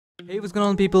Hey, what's going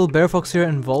on people, BareFox here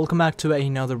and welcome back to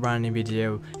another brand new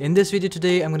video. In this video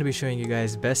today, I'm going to be showing you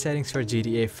guys best settings for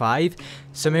GTA 5,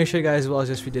 so make sure you guys watch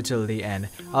this video till the end.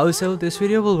 Also, this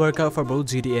video will work out for both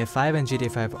GTA 5 and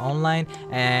GTA 5 Online,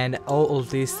 and all of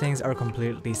these things are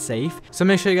completely safe, so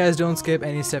make sure you guys don't skip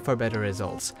any step for better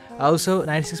results. Also,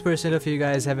 96% of you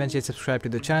guys haven't yet subscribed to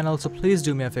the channel, so please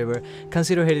do me a favor,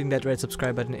 consider hitting that red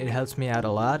subscribe button, it helps me out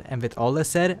a lot. And with all that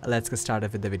said, let's get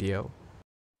started with the video.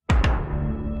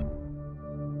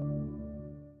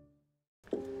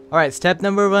 Alright, step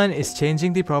number 1 is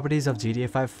changing the properties of GTA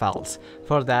 5 files.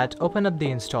 For that, open up the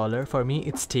installer. For me,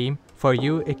 it's Steam. For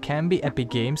you, it can be Epic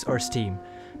Games or Steam.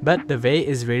 But the way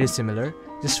is very similar.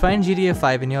 Just find GTA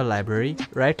 5 in your library,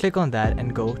 right click on that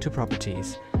and go to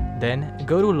properties. Then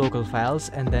go to local files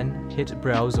and then hit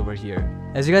browse over here.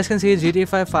 As you guys can see, GTA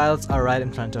 5 files are right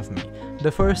in front of me.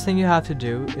 The first thing you have to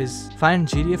do is find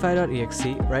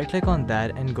GTA5.exe, right click on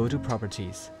that and go to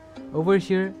properties. Over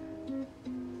here,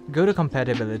 go to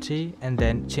compatibility and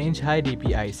then change high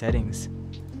DPI settings.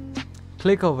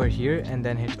 Click over here and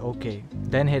then hit OK,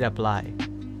 then hit apply.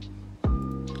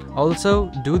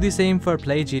 Also, do the same for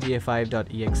play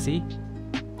GTA5.exe.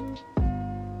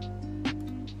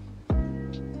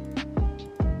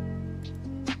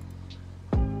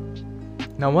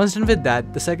 Now once done with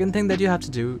that, the second thing that you have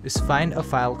to do is find a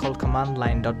file called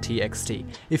commandline.txt.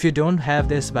 If you don't have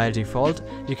this by default,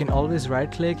 you can always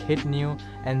right click, hit new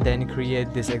and then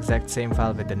create this exact same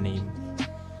file with the name.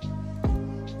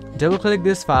 Double click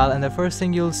this file and the first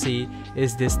thing you'll see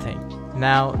is this thing.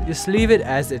 Now just leave it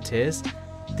as it is.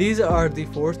 These are the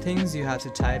 4 things you have to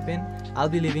type in. I'll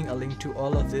be leaving a link to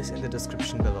all of this in the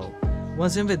description below.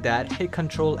 Once done with that, hit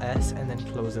Ctrl S and then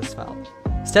close this file.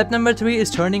 Step number 3 is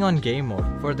turning on game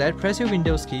mode. For that, press your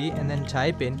Windows key and then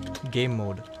type in game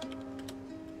mode.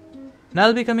 Now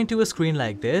I'll be coming to a screen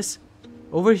like this.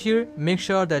 Over here, make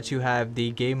sure that you have the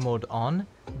game mode on,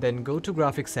 then go to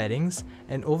graphics settings,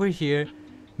 and over here,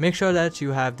 make sure that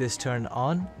you have this turned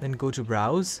on, then go to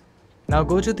browse. Now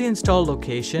go to the install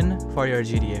location for your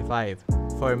GTA 5.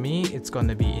 For me, it's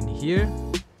gonna be in here,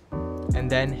 and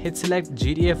then hit select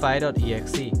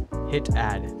GTA5.exe, hit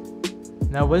add.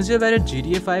 Now once you've added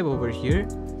GTA 5 over here,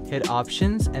 hit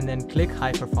options and then click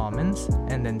high performance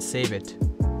and then save it.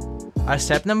 Our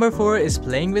step number 4 is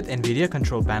playing with NVIDIA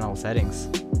control panel settings.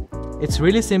 It's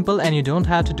really simple and you don't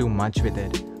have to do much with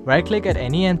it. Right click at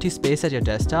any empty space at your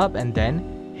desktop and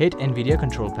then hit NVIDIA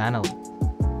control panel.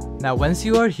 Now once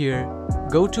you are here,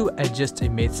 go to adjust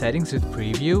image settings with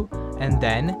preview and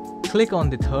then click on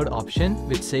the third option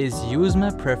which says use my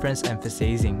preference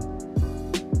emphasizing.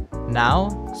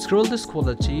 Now, scroll this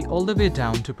quality all the way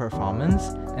down to performance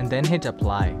and then hit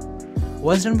apply.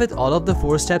 Once done with all of the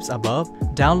 4 steps above,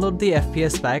 download the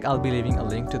FPS pack. I'll be leaving a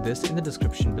link to this in the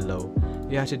description below.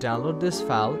 You have to download this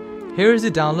file. Here is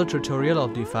the download tutorial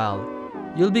of the file.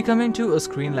 You'll be coming to a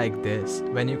screen like this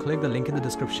when you click the link in the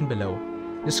description below.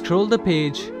 Just scroll the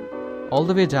page all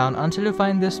the way down until you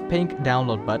find this pink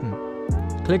download button.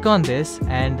 Click on this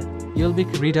and you'll be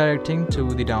redirecting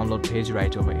to the download page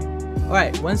right away.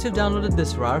 Alright, once you've downloaded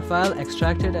this RAR file,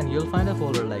 extract it and you'll find a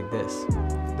folder like this.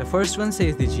 The first one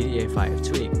says the GTA 5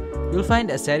 tweak. You'll find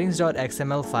a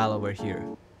SETTINGS.XML file over here.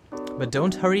 But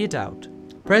don't hurry it out.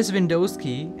 Press Windows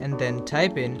key and then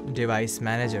type in Device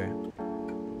Manager.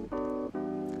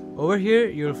 Over here,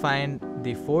 you'll find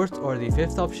the 4th or the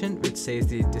 5th option which says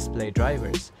the display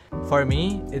drivers. For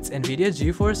me, it's NVIDIA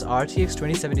GeForce RTX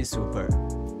 2070 Super.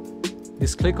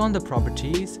 Just click on the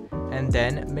properties and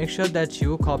then make sure that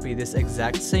you copy this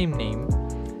exact same name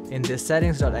in this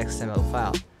settings.xml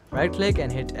file. Right click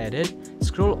and hit edit,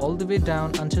 scroll all the way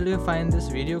down until you find this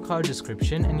video card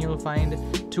description and you'll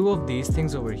find 2 of these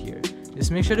things over here.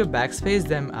 Just make sure to backspace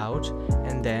them out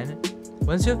and then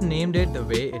once you've named it the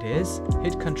way it is,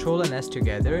 hit Ctrl and S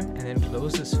together and then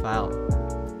close this file.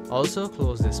 Also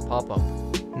close this pop-up.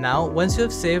 Now once you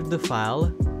have saved the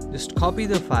file, just copy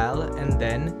the file and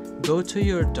then go to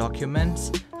your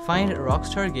documents, find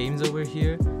Rockstar Games over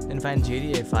here, then find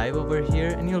GTA 5 over here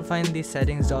and you'll find the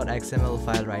settings.xml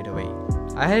file right away.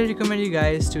 I highly recommend you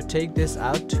guys to take this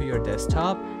out to your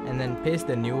desktop and then paste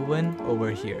the new one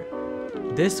over here.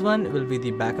 This one will be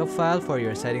the backup file for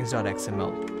your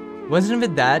settings.xml. Once done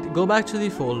with that, go back to the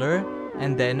folder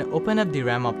and then open up the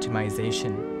RAM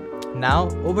optimization. Now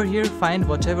over here find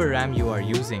whatever RAM you are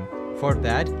using. For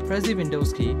that, press the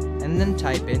Windows key and then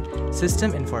type in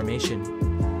System Information.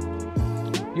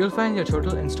 You'll find your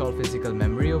total installed physical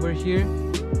memory over here.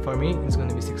 For me, it's going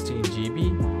to be 16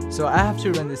 GB. So I have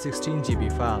to run the 16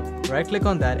 GB file. Right click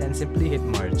on that and simply hit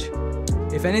merge.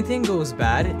 If anything goes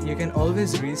bad, you can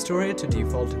always restore it to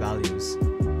default values.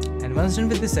 And once done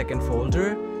with the second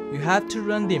folder, you have to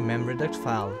run the memreduct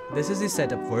file. This is the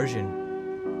setup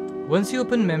version. Once you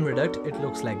open memreduct, it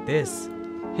looks like this.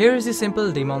 Here is a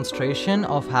simple demonstration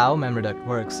of how memreduct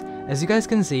works. As you guys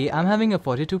can see, I'm having a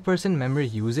 42% memory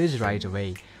usage right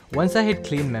away. Once I hit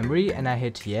clean memory and I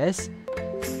hit yes,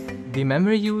 the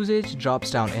memory usage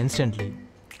drops down instantly.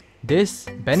 This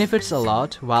benefits a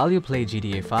lot while you play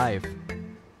GTA 5.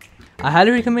 I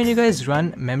highly recommend you guys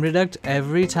run memreduct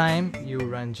every time you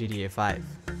run GTA 5.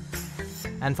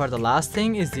 And for the last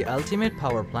thing is the ultimate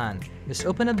power plan. Just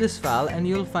open up this file and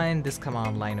you'll find this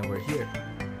command line over here.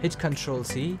 Hit Ctrl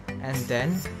C and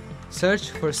then search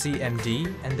for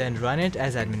CMD and then run it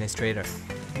as administrator.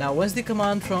 Now once the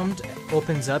command prompt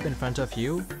opens up in front of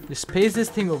you, just paste this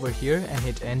thing over here and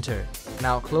hit enter.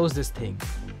 Now close this thing.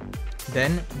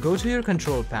 Then go to your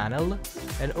control panel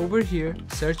and over here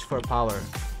search for power.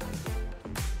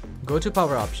 Go to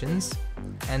power options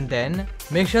and then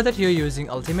make sure that you're using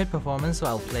ultimate performance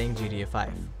while playing GTA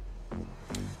 5.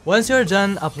 Once you're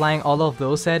done applying all of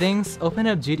those settings, open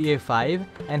up GTA 5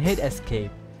 and hit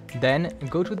escape. Then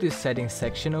go to this settings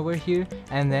section over here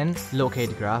and then locate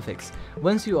graphics.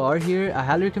 Once you are here, I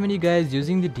highly recommend you guys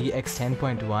using the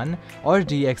DX10.1 or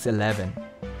DX11.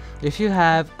 If you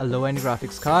have a low-end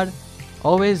graphics card,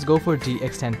 always go for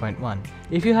DX10.1.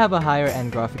 If you have a higher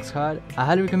end graphics card, I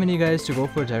highly recommend you guys to go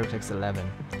for DirectX 11.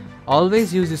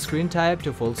 Always use the screen type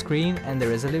to full screen and the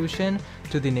resolution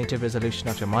to the native resolution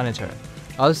of your monitor.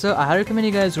 Also, I highly recommend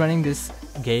you guys running this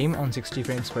game on 60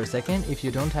 frames per second if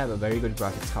you don't have a very good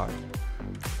graphics card.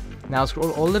 Now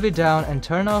scroll all the way down and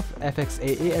turn off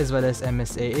FXAA as well as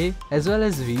MSAA as well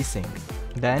as VSync.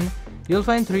 Then you'll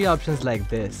find three options like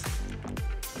this.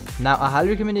 Now I highly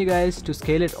recommend you guys to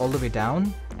scale it all the way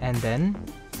down, and then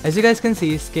as you guys can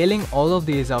see, scaling all of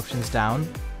these options down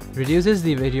reduces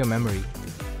the video memory.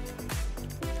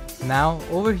 Now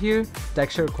over here,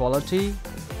 texture quality,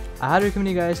 I highly recommend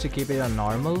you guys to keep it on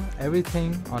normal,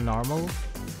 everything on normal.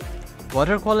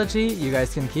 Water quality, you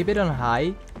guys can keep it on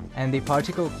high, and the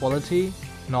particle quality,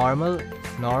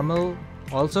 normal.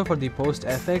 Also for the post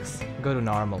FX, go to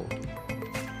normal.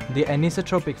 The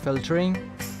anisotropic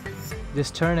filtering,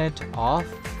 just turn it off,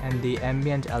 and the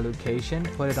ambient allocation,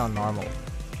 put it on normal.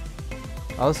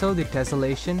 Also the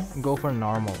tessellation, go for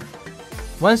normal.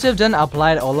 Once you've done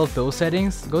applied all of those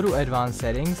settings, go to advanced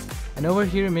settings and over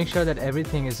here make sure that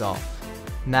everything is off.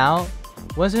 Now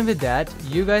once done with that,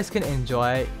 you guys can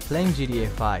enjoy playing GTA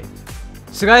 5.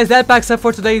 So guys, that packs up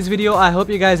for today's video. I hope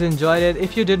you guys enjoyed it.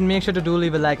 If you did, make sure to do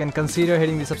leave a like and consider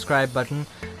hitting the subscribe button.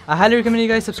 I highly recommend you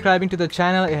guys subscribing to the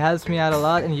channel. It helps me out a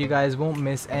lot and you guys won't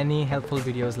miss any helpful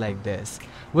videos like this.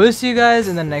 We'll see you guys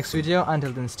in the next video.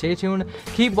 Until then, stay tuned,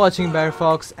 keep watching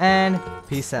BareFox, and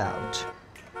peace out.